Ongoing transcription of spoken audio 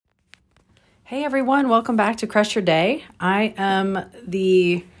Hey everyone, welcome back to Crush Your Day. I am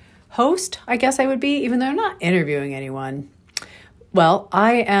the host, I guess I would be, even though I'm not interviewing anyone. Well,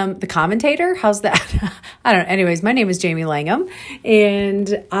 I am the commentator. How's that? I don't know. Anyways, my name is Jamie Langham,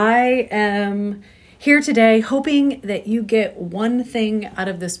 and I am here today hoping that you get one thing out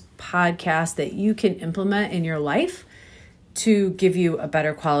of this podcast that you can implement in your life to give you a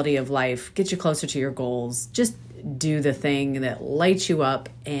better quality of life, get you closer to your goals, just do the thing that lights you up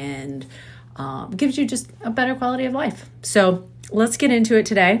and gives you just a better quality of life. So let's get into it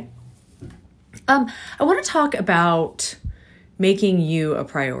today. I want to talk about making you a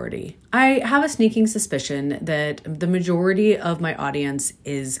priority. I have a sneaking suspicion that the majority of my audience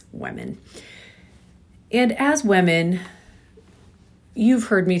is women. And as women, you've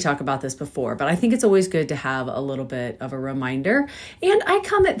heard me talk about this before, but I think it's always good to have a little bit of a reminder. And I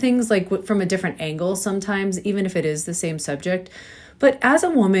come at things like from a different angle sometimes, even if it is the same subject. But as a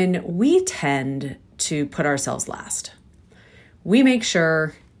woman, we tend to put ourselves last. We make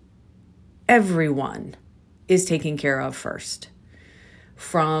sure everyone is taken care of first.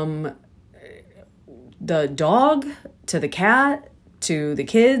 From the dog to the cat to the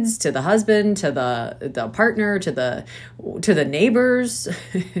kids to the husband to the partner to the neighbors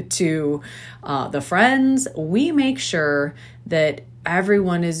to the friends. We make sure that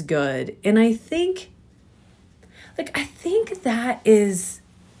everyone is good. And I think that is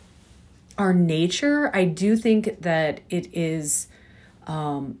our nature. I do think that it is,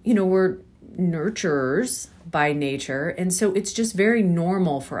 we're nurturers by nature. And so it's just very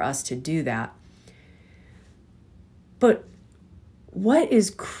normal for us to do that. But what is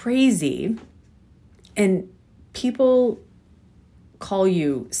crazy, and people call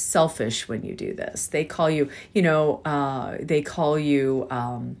you selfish when you do this. They call you,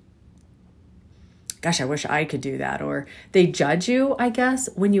 gosh, I wish I could do that. Or they judge you, I guess,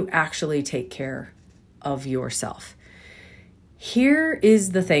 when you actually take care of yourself. Here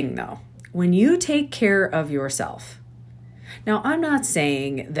is the thing, though. When you take care of yourself, now I'm not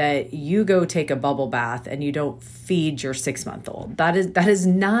saying that you go take a bubble bath and you don't feed your 6-month-old. That is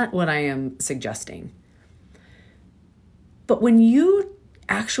not what I am suggesting. But when you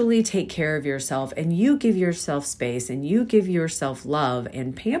actually take care of yourself and you give yourself space and you give yourself love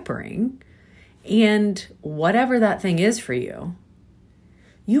and pampering, and whatever that thing is for you,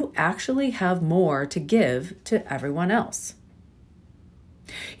 you actually have more to give to everyone else.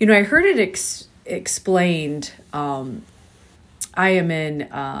 I heard it explained. I am in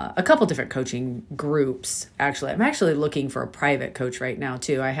a couple different coaching groups, actually. I'm actually looking for a private coach right now,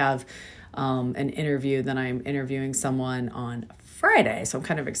 too. I have an interview that I'm interviewing someone on Friday, so I'm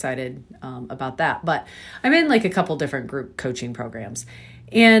kind of excited about that. But I'm in like a couple different group coaching programs.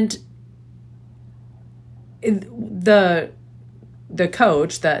 And the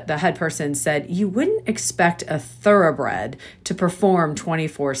coach, the head person said, you wouldn't expect a thoroughbred to perform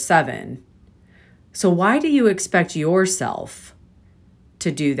 24/7. So why do you expect yourself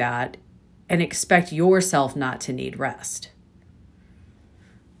to do that and expect yourself not to need rest?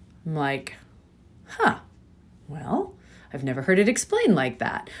 I'm like, well, I've never heard it explained like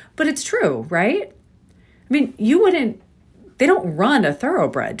that, but it's true, right? I mean, they don't run a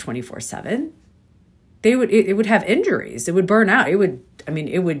thoroughbred 24/7. It would have injuries. It would burn out. It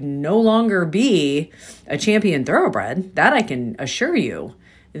would no longer be a champion thoroughbred. That I can assure you.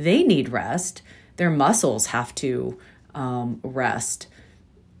 They need rest. Their muscles have to rest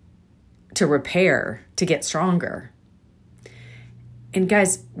to repair, to get stronger. And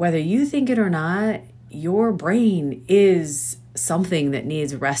guys, whether you think it or not, your brain is something that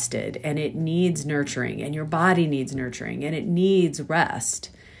needs rested, and it needs nurturing, and your body needs nurturing, and it needs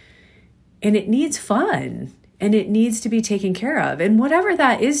rest. And it needs fun, and it needs to be taken care of. And whatever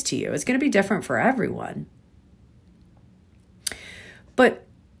that is to you, it's going to be different for everyone. But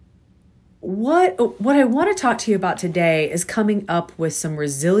what I want to talk to you about today is coming up with some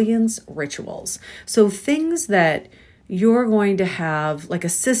resilience rituals. So things that you're going to have, like a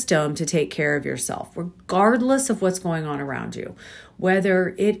system to take care of yourself, regardless of what's going on around you.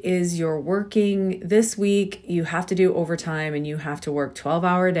 Whether it is you're working this week, you have to do overtime and you have to work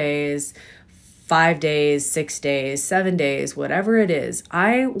 12-hour days, 5 days, 6 days, 7 days, whatever it is.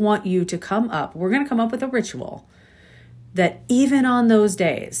 I want you to we're going to come up with a ritual that even on those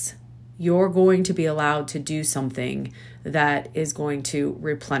days, you're going to be allowed to do something that is going to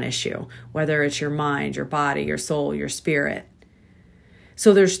replenish you, whether it's your mind, your body, your soul, your spirit.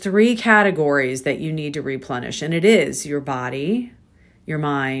 So there's 3 categories that you need to replenish, and it is your body, your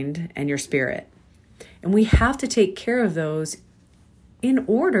mind, and your spirit. And we have to take care of those in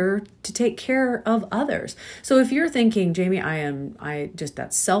order to take care of others. So if you're thinking, Jamie,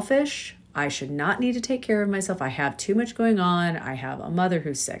 that's selfish, I should not need to take care of myself. I have too much going on. I have a mother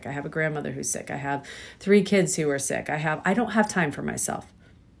who's sick. I have a grandmother who's sick. I have 3 kids who are sick. I don't have time for myself.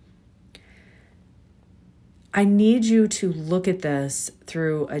 I need you to look at this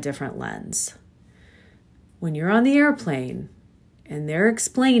through a different lens. When you're on the airplane and they're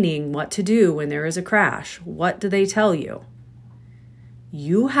explaining what to do when there is a crash, what do they tell you?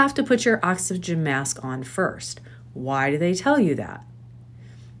 You have to put your oxygen mask on first. Why do they tell you that?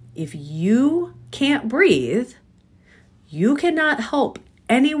 If you can't breathe, you cannot help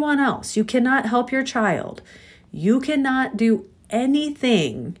anyone else. You cannot help your child. You cannot do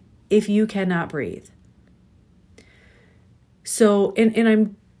anything if you cannot breathe. So, and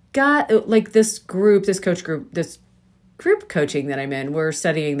I'm got like this group coaching that I'm in, we're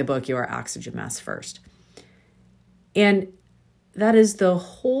studying the book, Your Oxygen Mask First. And that is the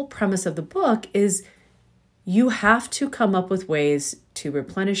whole premise of the book is you have to come up with ways to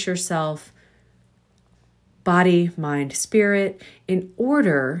replenish yourself, body, mind, spirit, in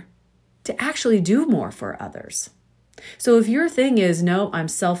order to actually do more for others. So if your thing is, no, I'm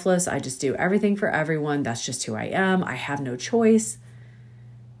selfless, I just do everything for everyone, that's just who I am, I have no choice.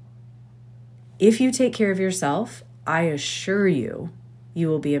 If you take care of yourself, I assure you, you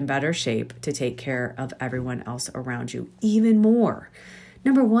will be in better shape to take care of everyone else around you even more.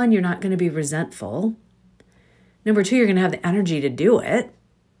 Number 1, you're not going to be resentful. Number 2, you're going to have the energy to do it.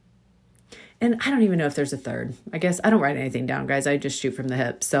 And I don't even know if there's a third. I guess I don't write anything down, guys. I just shoot from the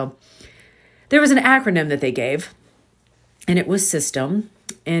hip. So there was an acronym that they gave, and it was SYSTEM.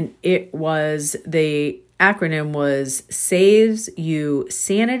 And the acronym was saves you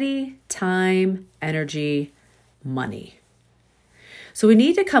sanity, time, energy, money. So we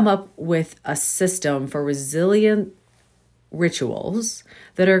need to come up with a system for resilient rituals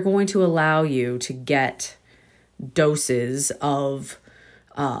that are going to allow you to get doses of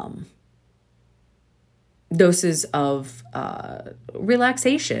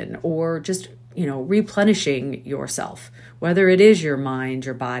relaxation or just, replenishing yourself, whether it is your mind,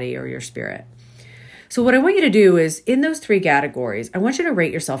 your body, or your spirit. So what I want you to do is in those 3 categories, I want you to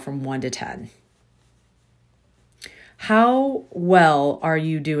rate yourself from 1 to 10. How well are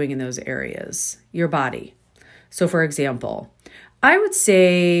you doing in those areas? Your body. So for example, I would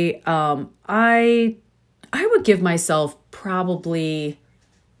say I would give myself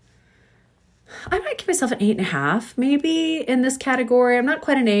I might give myself an 8.5 maybe in this category. I'm not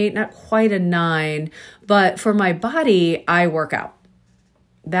quite an 8, not quite a 9, but for my body, I work out.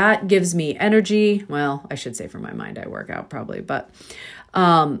 That gives me energy. Well, I should say for my mind, I work out probably, but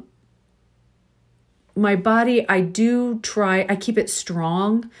my body, I keep it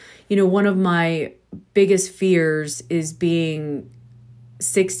strong. One of my biggest fears is being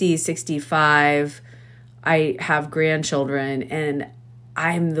 60, 65. I have grandchildren and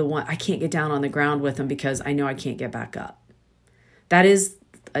I'm the one, I can't get down on the ground with them because I know I can't get back up. That is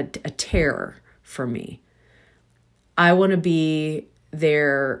a terror for me. I want to be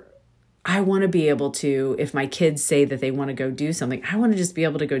there. I want to be able to, if my kids say that they want to go do something, I want to just be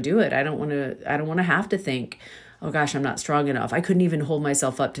able to go do it. I don't want to have to think, oh gosh, I'm not strong enough. I couldn't even hold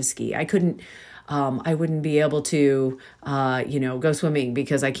myself up to ski. I wouldn't be able to, go swimming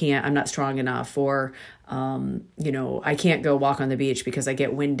because I'm not strong enough, or, I can't go walk on the beach because I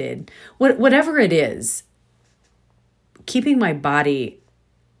get winded. Whatever it is, keeping my body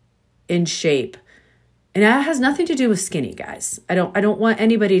in shape. And that has nothing to do with skinny, guys. I don't want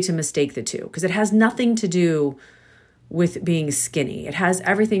anybody to mistake the two, because it has nothing to do with being skinny. It has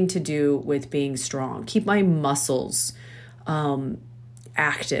everything to do with being strong. Keep my muscles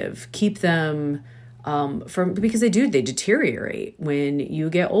active. Keep them because they deteriorate when you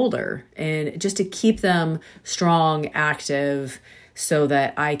get older, and just to keep them strong, active, so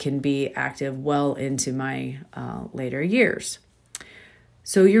that I can be active well into my later years.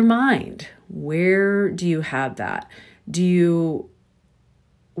 So your mind, where do you have that?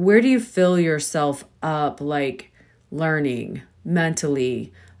 Where do you fill yourself up, like learning,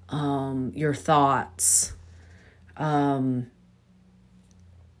 mentally, your thoughts,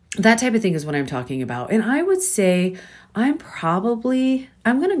 that type of thing is what I'm talking about. And I would say I'm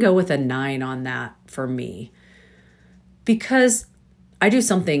going to go with a 9 on that for me, because I do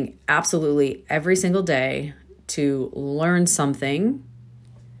something absolutely every single day to learn something.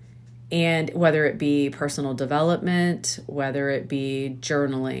 And whether it be personal development, whether it be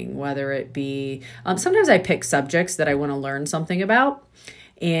journaling, whether it be, sometimes I pick subjects that I want to learn something about,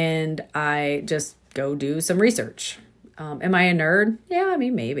 and I just go do some research. Am I a nerd? Yeah, I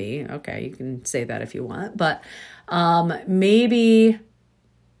mean, maybe. Okay, you can say that if you want. But maybe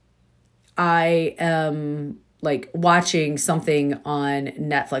I am like watching something on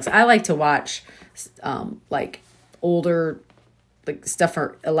Netflix. I like to watch like older like stuff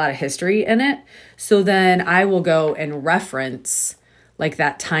for a lot of history in it. So then I will go and reference like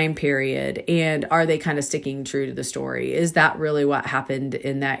that time period, and are they kind of sticking true to the story? Is that really what happened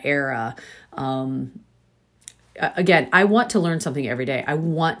in that era? Again, I want to learn something every day. I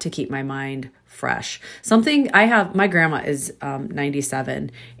want to keep my mind fresh. My grandma is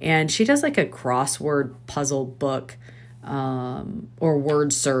 97, and she does like a crossword puzzle book or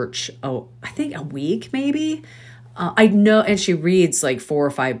word search. Oh, I think a week maybe. I know, and she reads like 4 or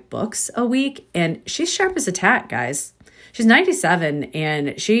 5 books a week, and she's sharp as a tack, guys. She's 97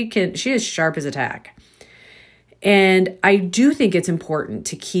 and she is sharp as a tack. And I do think it's important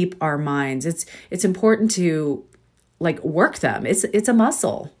to keep our minds. It's important to like work them. It's a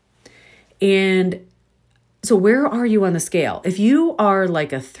muscle. And so where are you on the scale? If you are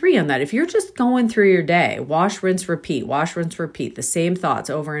like a 3 on that, if you're just going through your day, wash, rinse, repeat, the same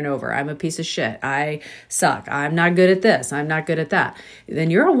thoughts over and over. I'm a piece of shit. I suck. I'm not good at this. I'm not good at that. Then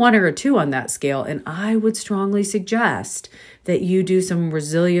you're a 1 or a 2 on that scale. And I would strongly suggest that you do some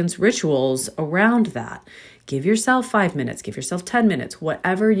resilience rituals around that. Give yourself 5 minutes, give yourself 10 minutes,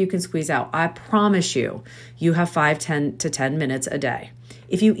 whatever you can squeeze out. I promise you, you have 10 to 10 minutes a day.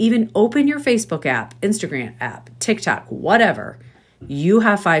 If you even open your Facebook app, Instagram app, TikTok, whatever, you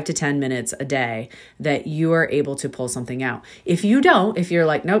have 5 to 10 minutes a day that you are able to pull something out. If you don't, if you're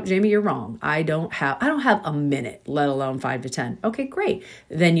like, nope, Jamie, you're wrong. I don't have a minute, let alone 5 to 10. Okay, great.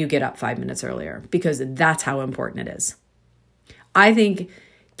 Then you get up 5 minutes earlier because that's how important it is. I think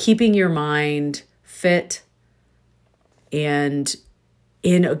keeping your mind fit and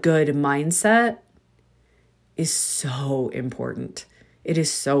in a good mindset is so important. It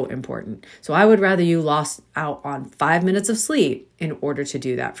is so important. So I would rather you lost out on 5 minutes of sleep in order to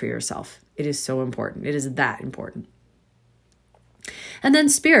do that for yourself. It is so important. It is that important. And then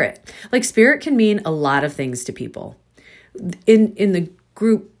spirit. Like spirit can mean a lot of things to people. In the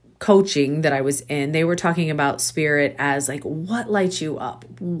group coaching that I was in, they were talking about spirit as like what lights you up?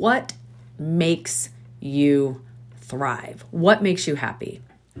 What makes you thrive? What makes you happy?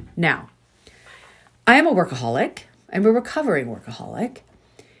 Now, I am a workaholic. I'm a recovering workaholic.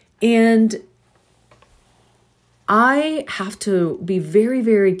 And I have to be very,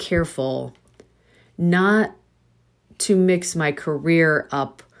 very careful not to mix my career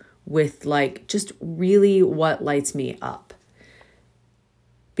up with like just really what lights me up.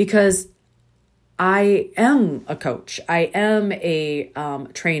 Because I am a coach. I am a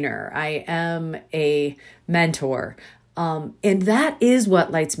trainer. I am a mentor. And that is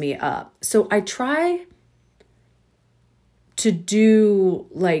what lights me up. So I try to do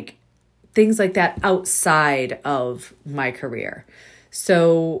like things like that outside of my career.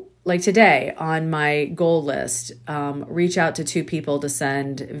 So like today on my goal list, reach out to 2 people to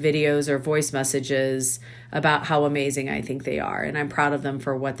send videos or voice messages about how amazing I think they are. And I'm proud of them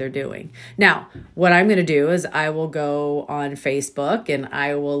for what they're doing. Now, what I'm going to do is I will go on Facebook and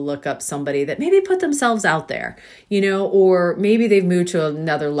I will look up somebody that maybe put themselves out there, or maybe they've moved to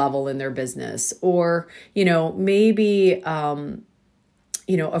another level in their business, or, maybe,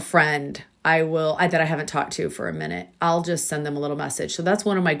 a friend that I haven't talked to for a minute. I'll just send them a little message. So that's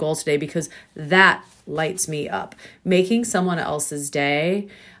one of my goals today because that lights me up. Making someone else's day,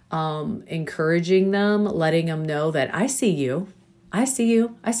 encouraging them, letting them know that I see you. I see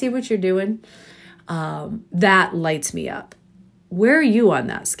you. I see what you're doing. That lights me up. Where are you on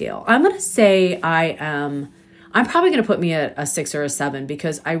that scale? I'm going to say I'm probably going to put me at a 6 or a 7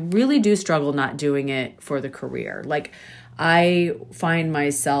 because I really do struggle not doing it for the career. Like I find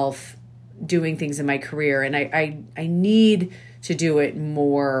myself doing things in my career and I need to do it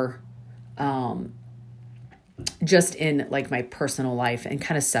more just in like my personal life and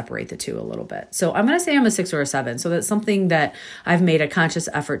kind of separate the two a little bit. So I'm going to say I'm a 6 or a 7. So that's something that I've made a conscious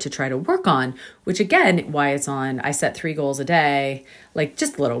effort to try to work on, which again, why it's on, I set 3 goals a day, like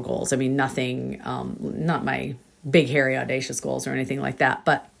just little goals. I mean, nothing, not my big, hairy, audacious goals or anything like that,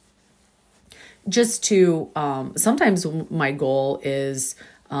 but just to, sometimes my goal is,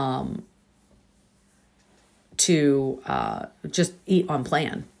 to just eat on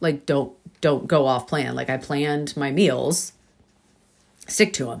plan. Like don't go off plan. Like I planned my meals,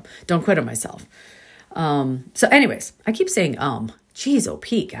 stick to them. Don't quit on myself. So anyways, I keep saying, geez, oh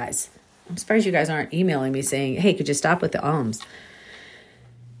Pete, guys, I'm surprised you guys aren't emailing me saying, hey, could you stop with the ums?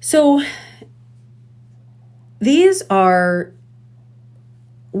 So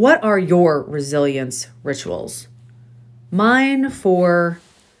what are your resilience rituals? Mine for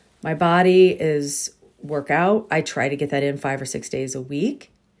my body is workout. I try to get that in 5 or 6 days a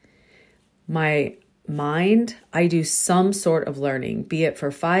week. My mind, I do some sort of learning, be it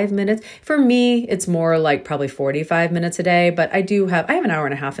for 5 minutes. For me, it's more like probably 45 minutes a day, but I have an hour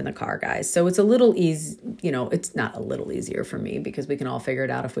and a half in the car, guys. So it's a little easy, it's not a little easier for me because we can all figure it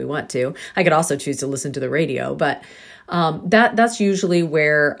out if we want to. I could also choose to listen to the radio, but that's usually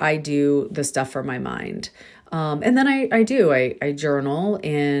where I do the stuff for my mind. And then I journal,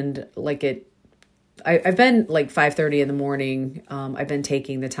 and I've been like 5:30 in the morning. I've been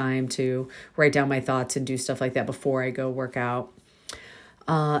taking the time to write down my thoughts and do stuff like that before I go work out.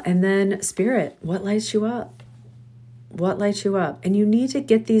 And then spirit, what lights you up? What lights you up? And you need to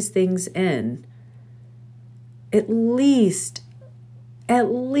get these things in at least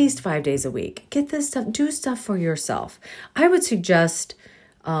 5 days a week. Get this stuff, do stuff for yourself. I would suggest,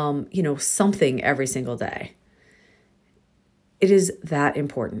 something every single day. It is that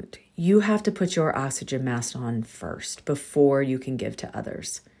important. You have to put your oxygen mask on first before you can give to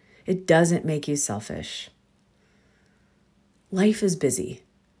others. It doesn't make you selfish. Life is busy.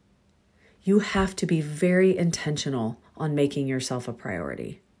 You have to be very intentional on making yourself a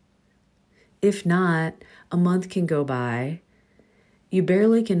priority. If not, a month can go by. You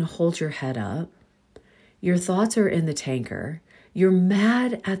barely can hold your head up. Your thoughts are in the tanker. You're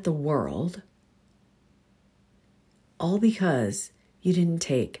mad at the world. All because you didn't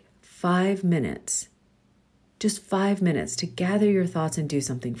take 5 minutes, just 5 minutes to gather your thoughts and do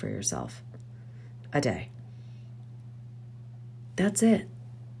something for yourself a day. That's it.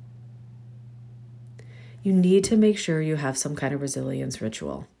 You need to make sure you have some kind of resilience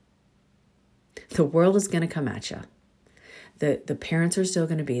ritual. The world is going to come at you. The parents are still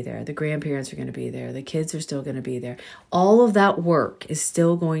going to be there. The grandparents are going to be there. The kids are still going to be there. All of that work is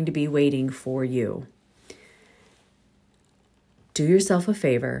still going to be waiting for you. Do yourself a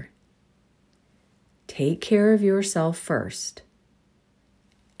favor. Take care of yourself first.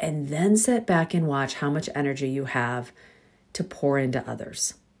 And then sit back and watch how much energy you have to pour into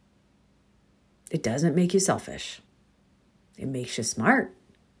others. It doesn't make you selfish. It makes you smart.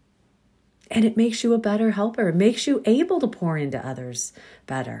 And it makes you a better helper. It makes you able to pour into others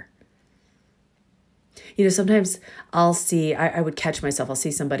better. Sometimes I would catch myself, I'll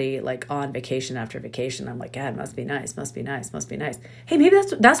see somebody like on vacation after vacation. I'm like, God, must be nice, must be nice, must be nice. Hey, maybe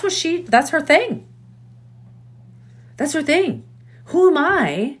that's her thing. That's her thing. Who am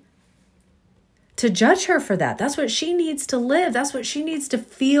I to judge her for that? That's what she needs to live. That's what she needs to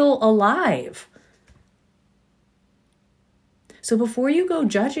feel alive. So before you go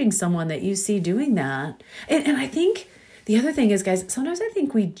judging someone that you see doing that, and I think the other thing is, guys, sometimes I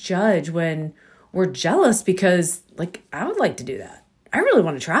think we judge when we're jealous because, I would like to do that. I really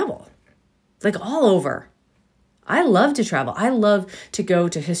want to travel, all over. I love to travel. I love to go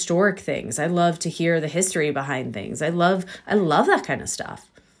to historic things. I love to hear the history behind things. I love that kind of stuff.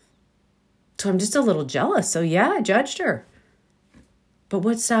 So I'm just a little jealous. So yeah, I judged her. But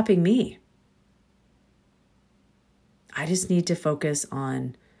what's stopping me? I just need to focus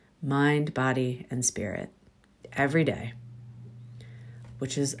on mind, body, and spirit every day,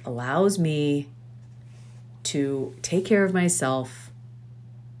 which allows me to take care of myself,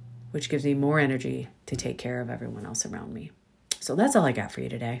 which gives me more energy to take care of everyone else around me. So that's all I got for you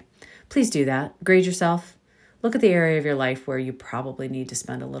today. Please do that. Grade yourself. Look at the area of your life where you probably need to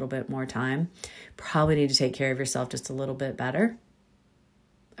spend a little bit more time. Probably need to take care of yourself just a little bit better.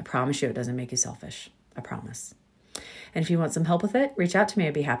 I promise you it doesn't make you selfish. I promise. And if you want some help with it, reach out to me.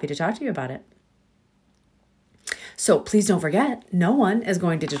 I'd be happy to talk to you about it. So please don't forget, no one is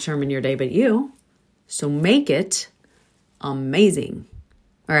going to determine your day but you. So make it amazing.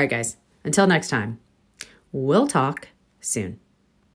 All right, guys. Until next time, we'll talk soon.